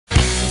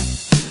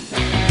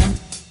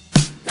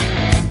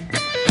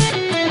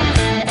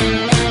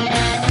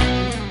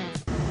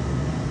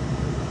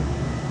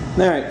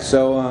Alright,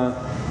 so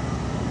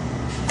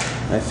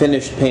I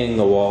finished painting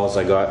the walls.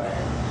 I got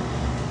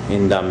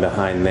in done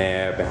behind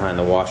there, behind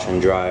the washer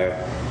and dryer,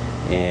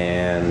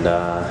 and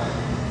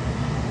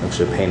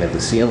actually painted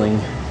the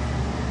ceiling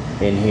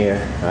in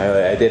here.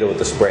 I did it with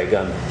the spray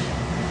gun,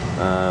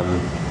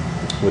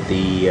 with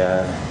the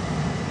I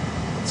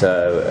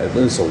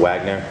believe it's a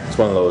Wagner. It's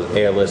one of those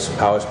airless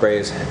power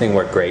sprays. The thing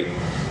worked great.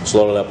 Just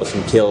loaded up with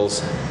some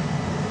kills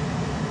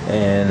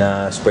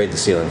and sprayed the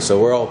ceiling.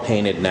 So we're all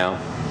painted now,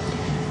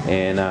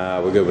 and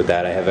we're good with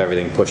that. I have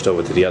everything pushed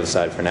over to the other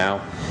side for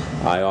now.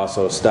 I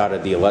also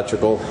started the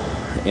electrical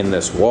in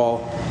this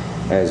wall,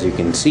 as you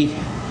can see.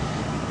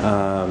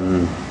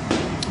 I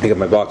got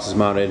my boxes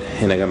mounted,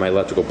 and I got my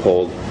electrical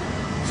pulled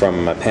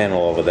from my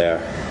panel over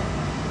there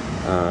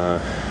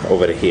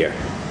over to here.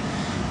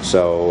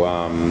 So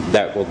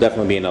that will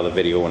definitely be another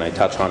video when I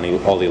touch on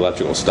all the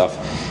electrical stuff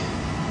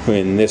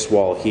in this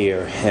wall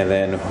here, and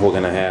then we're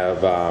going to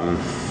have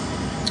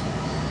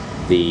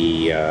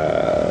the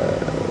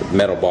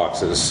metal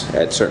boxes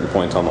at certain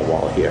points on the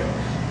wall here.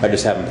 I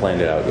just haven't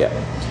planned it out yet.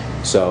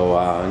 So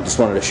I just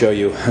wanted to show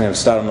you. I'm going to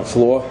start on the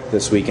floor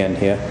this weekend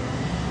here,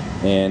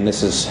 and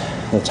this is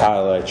the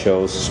tile that I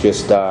chose. It's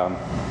just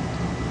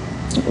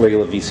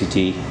regular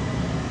VCT.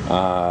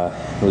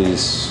 At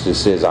least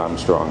this is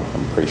Armstrong,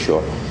 I'm pretty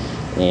sure.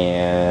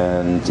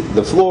 And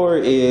the floor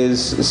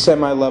is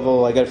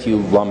semi-level. I got a few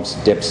lumps,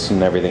 dips,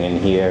 and everything in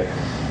here.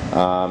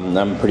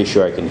 I'm pretty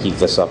sure I can heat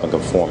this up and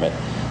conform it.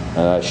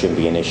 Shouldn't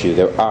be an issue.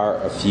 There are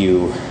a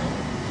few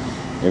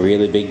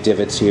really big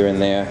divots here and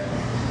there,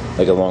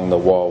 like along the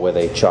wall where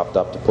they chopped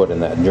up to put in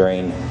that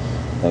drain,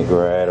 like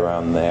right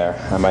around there.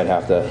 I might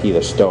have to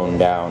either stone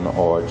down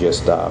or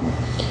just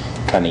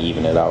kind of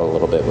even it out a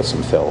little bit with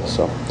some fill.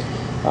 So,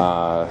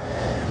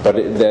 but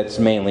that's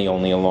mainly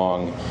only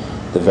along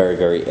the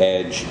very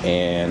edge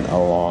and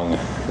along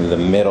the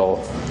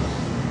middle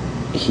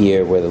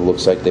here, where it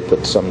looks like they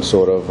put some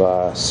sort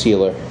of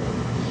sealer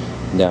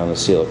down to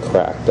seal a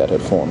crack that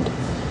had formed.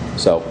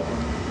 So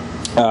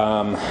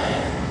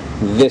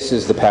this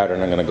is the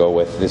pattern I'm going to go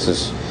with.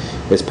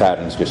 This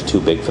pattern is just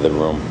too big for the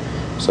room,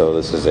 so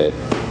this is it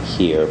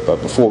here.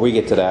 But before we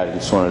get to that, I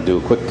just want to do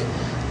a quick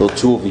little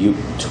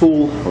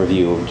tool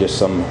review of just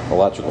some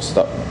electrical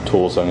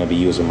tools I'm going to be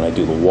using when I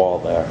do the wall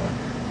there.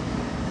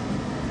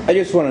 I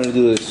just wanted to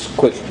do this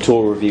quick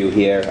tool review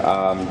here,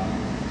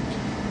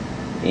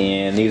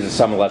 and these are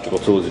some electrical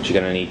tools that you're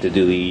going to need to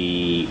do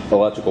the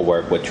electrical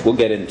work, which we'll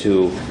get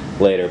into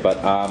later. But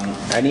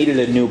I needed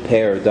a new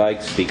pair of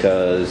dykes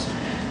because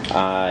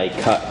I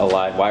cut a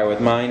live wire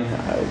with mine,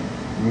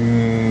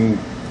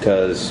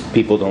 because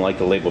people don't like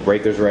to label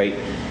breakers right,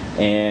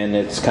 and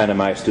it's kind of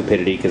my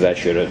stupidity because I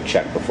should have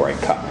checked before I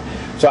cut.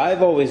 So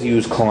I've always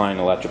used Klein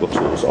electrical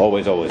tools,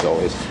 always. So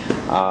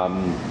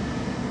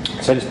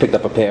I just picked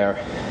up a pair.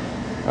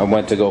 I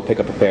went to go pick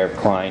up a pair of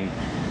Klein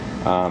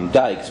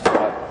dykes,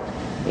 but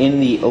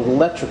in the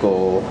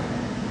electrical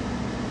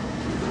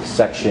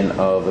section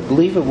of, I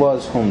believe it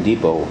was Home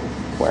Depot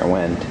where I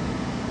went,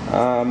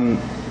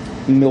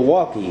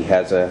 Milwaukee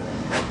has a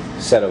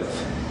set of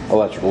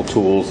electrical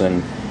tools,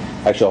 and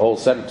actually a whole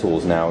set of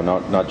tools now,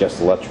 not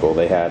just electrical.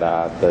 They had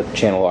the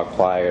channel lock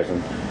pliers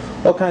and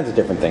all kinds of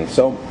different things.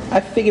 So I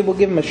figured we'll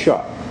give them a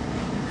shot.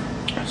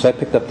 So I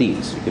picked up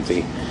these. You can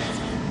see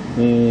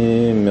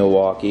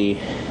Milwaukee.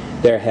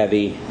 They're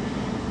heavy.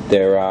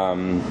 They're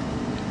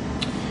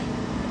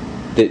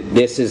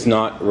this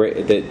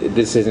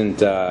isn't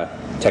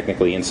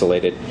technically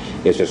insulated.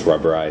 It's just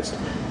rubberized.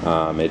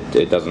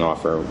 It doesn't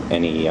offer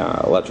any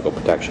electrical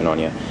protection on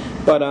you.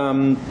 But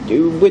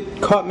what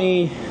caught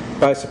me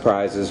by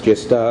surprise is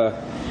just I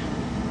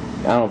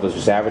don't know if it was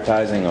just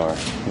advertising or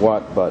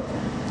what, but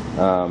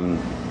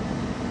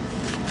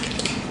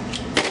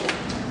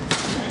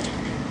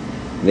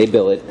they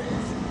bill it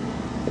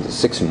as a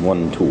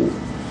 6-in-1 tool.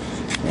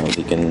 If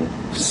you can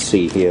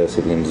see here, see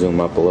if we can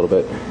zoom up a little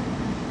bit.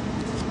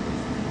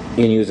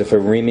 You can use it for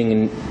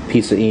reaming a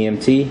piece of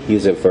EMT,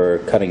 use it for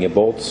cutting your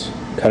bolts,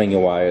 cutting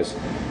your wires,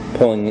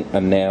 pulling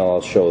a nail,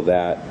 I'll show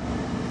that,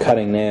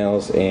 cutting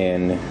nails,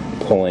 and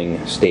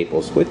pulling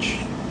staples, which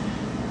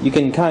you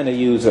can kind of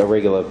use a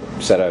regular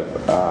set of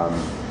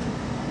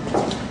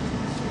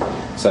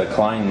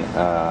Klein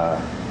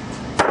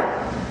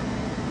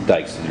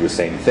dykes to do the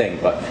same thing,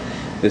 but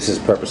this is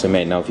purposely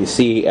made. Now if you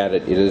see at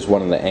it, it is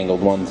one of the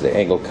angled ones, the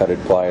angle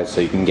cutted pliers, so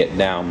you can get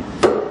down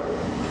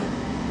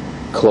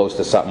close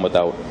to something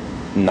without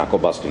knuckle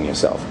busting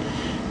yourself.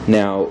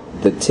 Now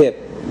the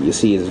tip, you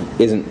see,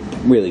 isn't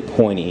really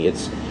pointy.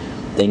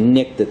 They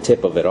nicked the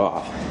tip of it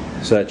off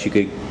so that you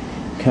could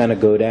kind of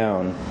go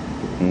down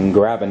and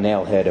grab a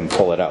nail head and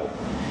pull it out,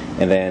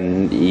 and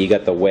then you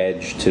got the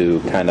wedge to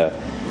kind of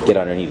get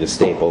underneath the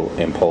staple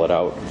and pull it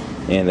out,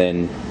 and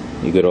then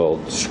you good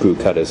old screw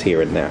cutters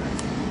here and there.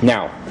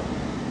 Now,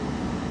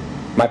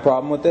 my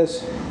problem with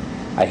this,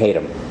 I hate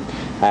them.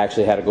 I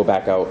actually had to go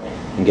back out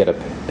and get a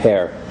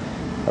pair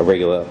of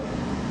regular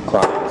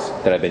Kleins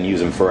that I've been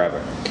using forever.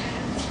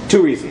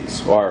 2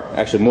 reasons, or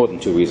actually more than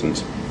 2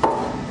 reasons.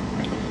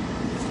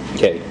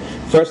 Okay,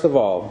 first of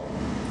all,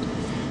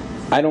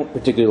 I don't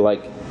particularly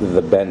like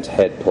the bent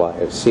head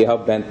pliers. See how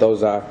bent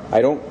those are?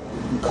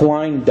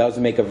 Klein does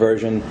make a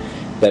version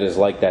that is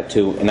like that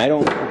too, and I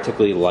don't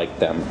particularly like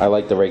them. I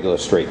like the regular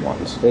straight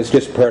ones. It's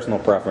just personal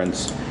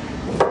preference.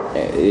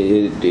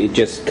 It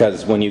just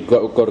because when you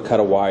go to cut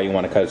a wire, you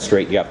want to cut it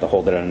straight, you have to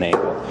hold it at an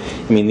angle.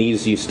 I mean,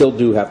 these you still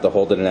do have to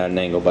hold it at an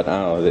angle, but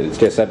I don't know. It's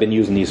just I've been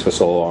using these for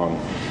so long.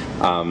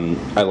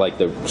 I like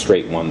the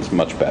straight ones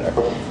much better.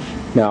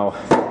 Now,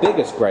 the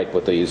biggest gripe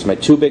with these, my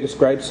two biggest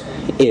gripes,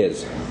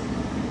 is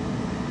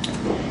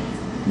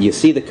you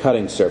see the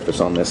cutting surface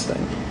on this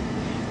thing.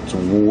 It's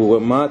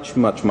much,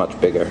 much, much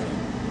bigger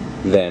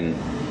than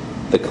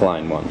the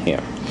Klein one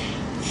here.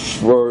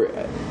 For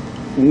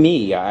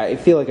me, I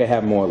feel like I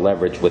have more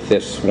leverage with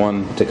this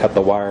one to cut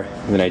the wire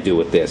than I do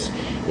with this.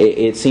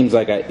 It seems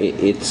like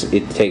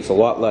it takes a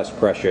lot less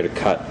pressure to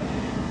cut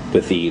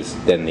with these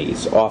than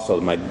these. Also,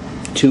 my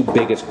two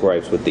biggest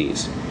gripes with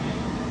these,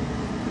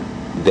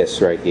 this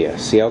right here.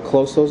 See how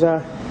close those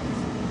are?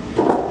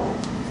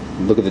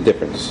 Look at the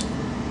difference.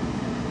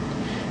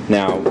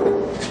 Now,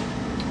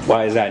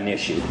 why is that an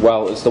issue?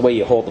 Well, it's the way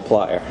you hold the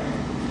plier.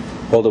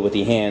 Hold it with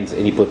your hands,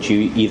 and you put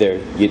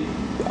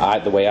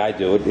the way I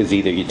do it is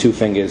either your two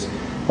fingers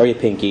or your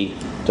pinky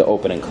to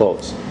open and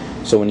close.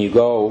 So when you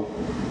go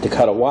to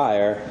cut a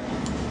wire,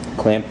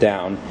 clamp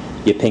down,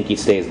 your pinky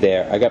stays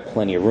there. I got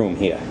plenty of room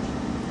here.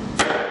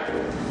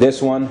 This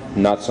one,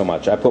 not so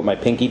much. I put my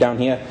pinky down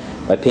here.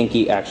 My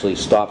pinky actually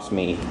stops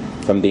me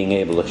from being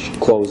able to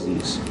close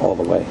these all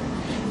the way.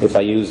 If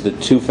I use the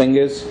two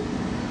fingers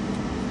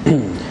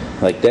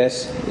like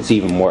this, it's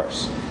even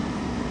worse.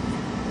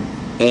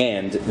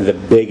 And the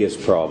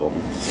biggest problem,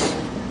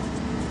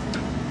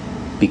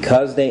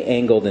 because they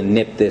angled and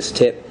nipped this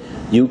tip,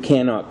 you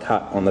cannot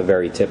cut on the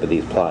very tip of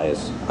these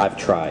pliers. I've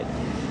tried.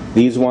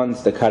 These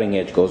ones, the cutting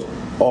edge goes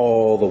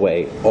all the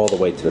way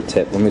to the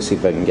tip. Let me see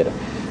if I can get a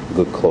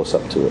good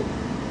close-up to it.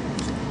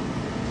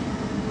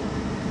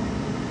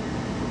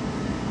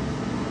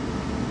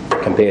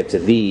 Compared to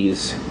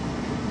these,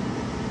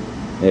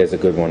 there's a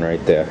good one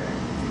right there.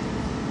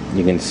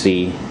 You can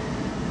see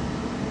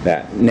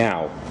that.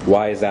 Now,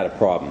 why is that a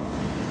problem?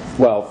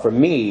 Well, for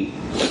me,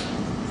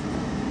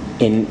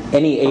 in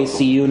any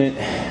AC unit,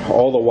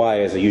 all the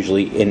wires are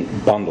usually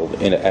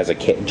bundled as a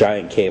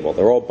giant cable.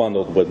 They're all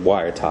bundled with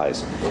wire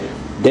ties.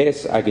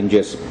 This, I can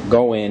just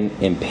go in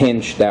and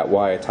pinch that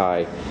wire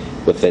tie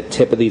with the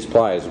tip of these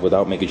pliers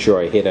without making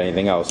sure I hit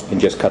anything else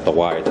and just cut the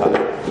wire tie.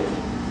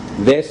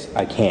 This,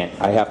 I can't.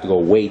 I have to go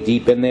way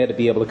deep in there to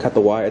be able to cut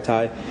the wire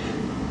tie,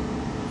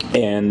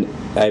 and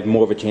I have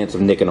more of a chance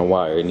of nicking a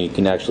wire, and you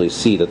can actually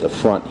see that the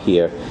front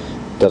here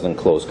doesn't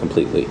close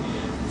completely.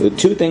 The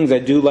two things I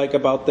do like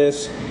about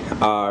this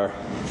are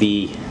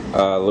the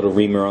little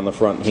reamer on the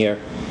front here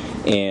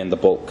and the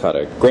bolt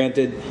cutter.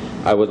 Granted,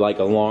 I would like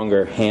a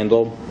longer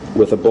handle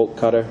with a bolt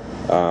cutter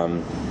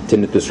to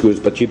nip the screws,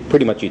 but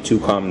pretty much your two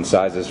common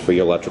sizes for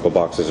your electrical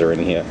boxes are in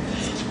here.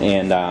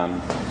 And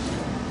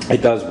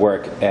it does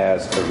work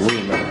as a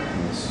reamer.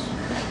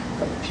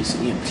 Got a piece of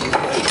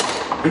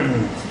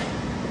EMT.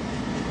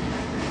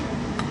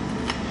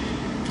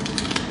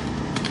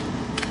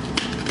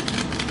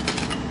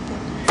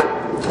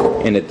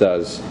 And it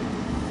does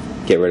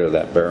get rid of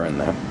that burr in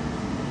there.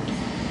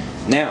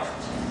 Now,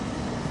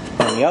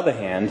 on the other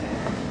hand,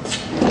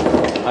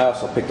 I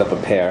also picked up a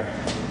pair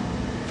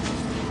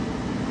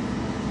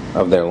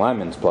of their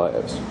lineman's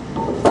pliers.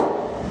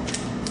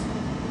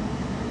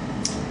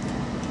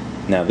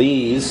 Now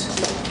these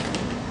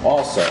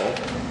also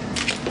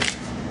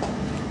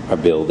are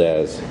billed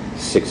as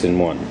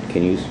 6-in-1.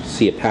 Can you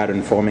see a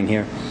pattern forming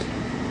here?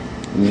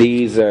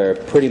 These are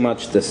pretty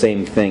much the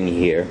same thing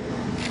here.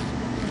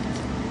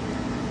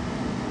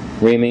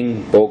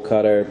 Reaming, bolt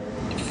cutter,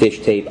 fish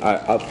tape.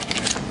 I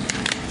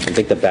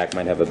think the back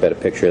might have a better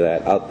picture of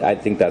that. I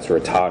think that's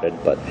retarded,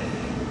 but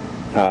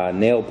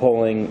nail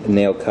pulling,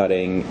 nail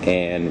cutting,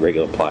 and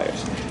regular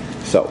pliers.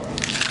 So,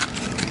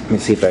 let me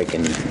see if I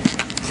can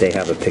they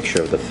have a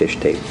picture of the fish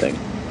tape thing.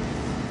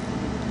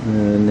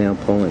 Nail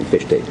pulling,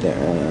 fish tape there.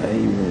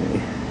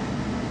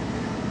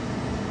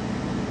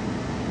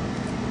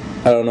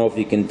 I don't know if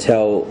you can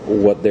tell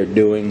what they're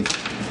doing,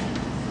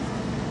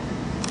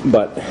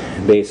 but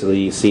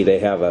basically you see they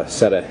have a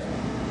set of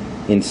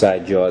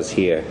inside jaws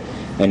here,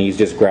 and he's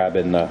just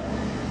grabbing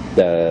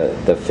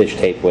the fish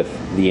tape with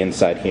the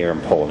inside here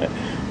and pulling it.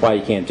 Why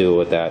you can't do it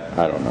with that,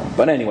 I don't know.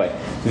 But anyway,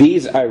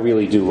 these I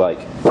really do like.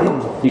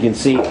 You can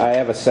see I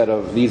have a set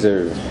of, these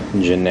are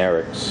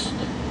generics.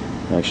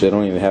 Actually, I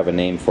don't even have a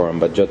name for them,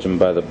 but judging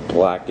by the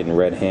black and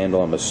red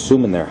handle, I'm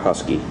assuming they're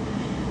Husky.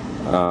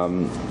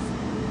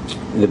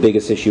 The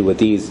biggest issue with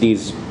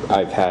these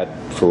I've had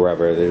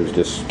forever. They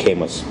just came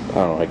with, I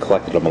don't know, I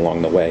collected them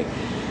along the way.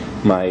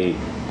 My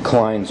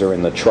Kleins are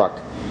in the truck.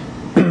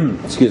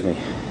 Excuse me.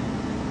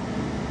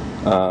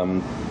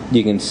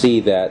 You can see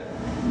that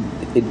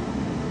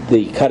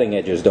the cutting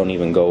edges don't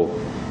even go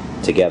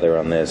together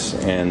on this,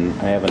 and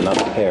I have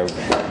another pair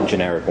of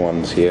generic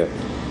ones here.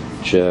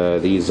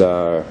 These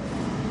are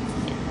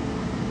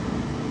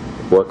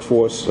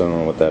Workforce, I don't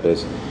know what that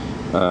is.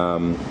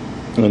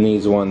 And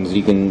these ones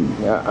you can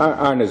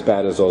aren't as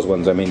bad as those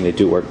ones. I mean, they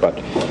do work, but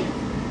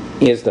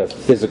here's the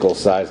physical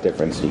size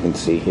difference you can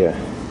see here.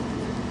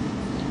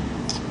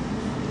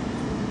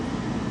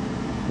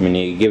 I mean,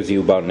 it gives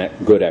you about a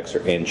good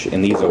extra inch,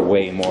 and these are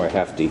way more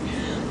hefty.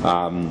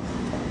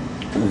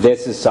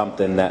 This is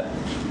something that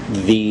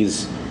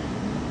these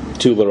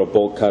two little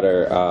bolt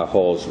cutter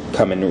holes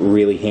come in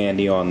really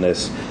handy on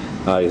this,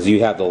 because you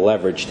have the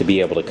leverage to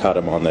be able to cut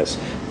them on this.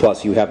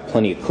 Plus, you have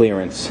plenty of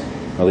clearance,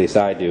 at least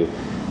I do,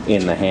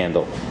 in the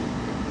handle.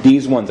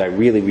 These ones I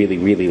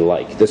really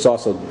like. This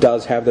also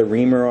does have the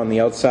reamer on the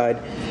outside,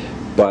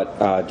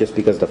 but just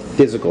because the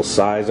physical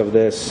size of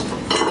this,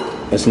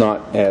 it's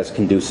not as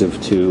conducive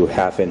to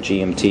half-inch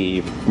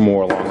EMT,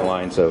 more along the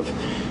lines of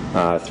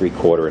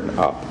 3/4 and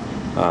up.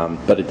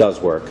 But it does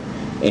work.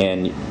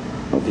 And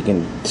if you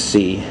can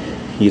see,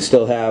 you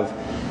still have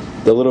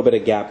the little bit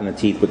of gap in the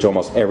teeth, which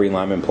almost every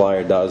lineman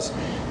plier does,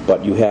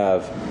 but you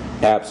have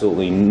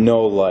absolutely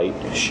no light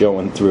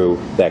showing through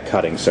that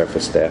cutting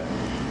surface there.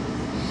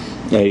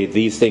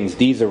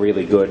 These are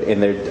really good, and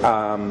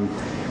they're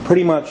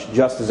pretty much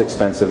just as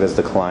expensive as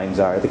the Kleins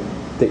are.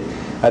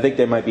 I think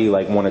they might be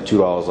like $1 or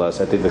 $2 less.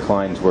 I think the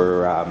Kleins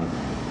were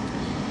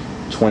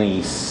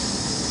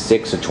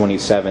 26 or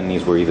 27.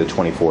 These were either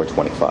 24 or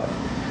 25.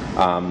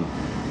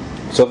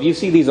 So if you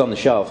see these on the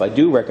shelf, I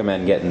do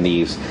recommend getting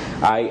these.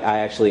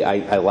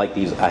 I like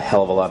these a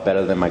hell of a lot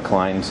better than my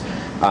Kleins.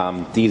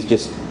 These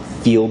just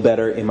feel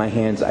better in my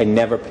hands. I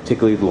never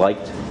particularly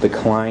liked the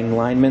Klein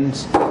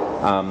linemans.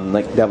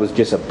 Like, that was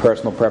just a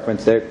personal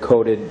preference. They're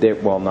coated,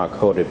 well, not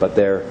coated, but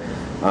they're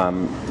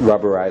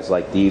rubberized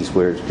like these,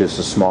 where it's just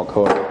a small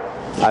coat.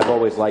 I've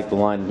always liked the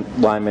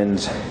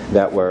linemans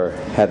that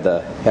had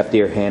the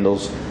heftier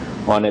handles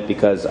on it,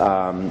 because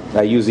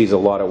I use these a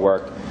lot of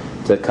work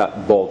to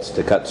cut bolts,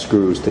 to cut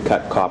screws, to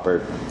cut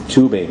copper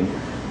tubing.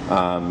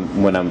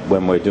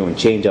 When we're doing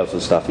changeouts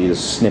and stuff, you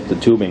just snip the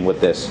tubing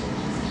with this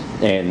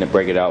and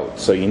break it out.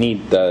 So you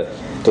need the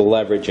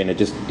leverage, and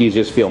these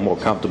just feel more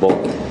comfortable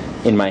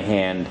in my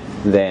hand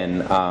than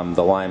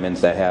the linemans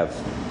that have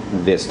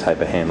this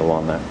type of handle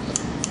on there.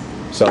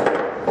 So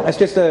that's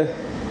just a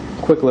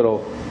quick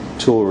little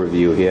tool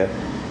review here.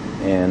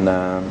 And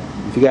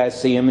if you guys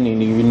see them and you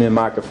need a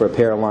market for a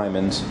pair of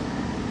linemans,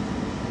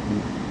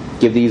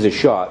 give these a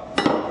shot.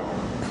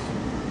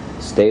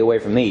 Stay away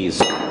from these.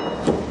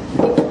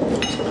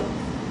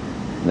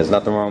 There's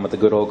nothing wrong with the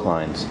good old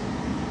Kleins.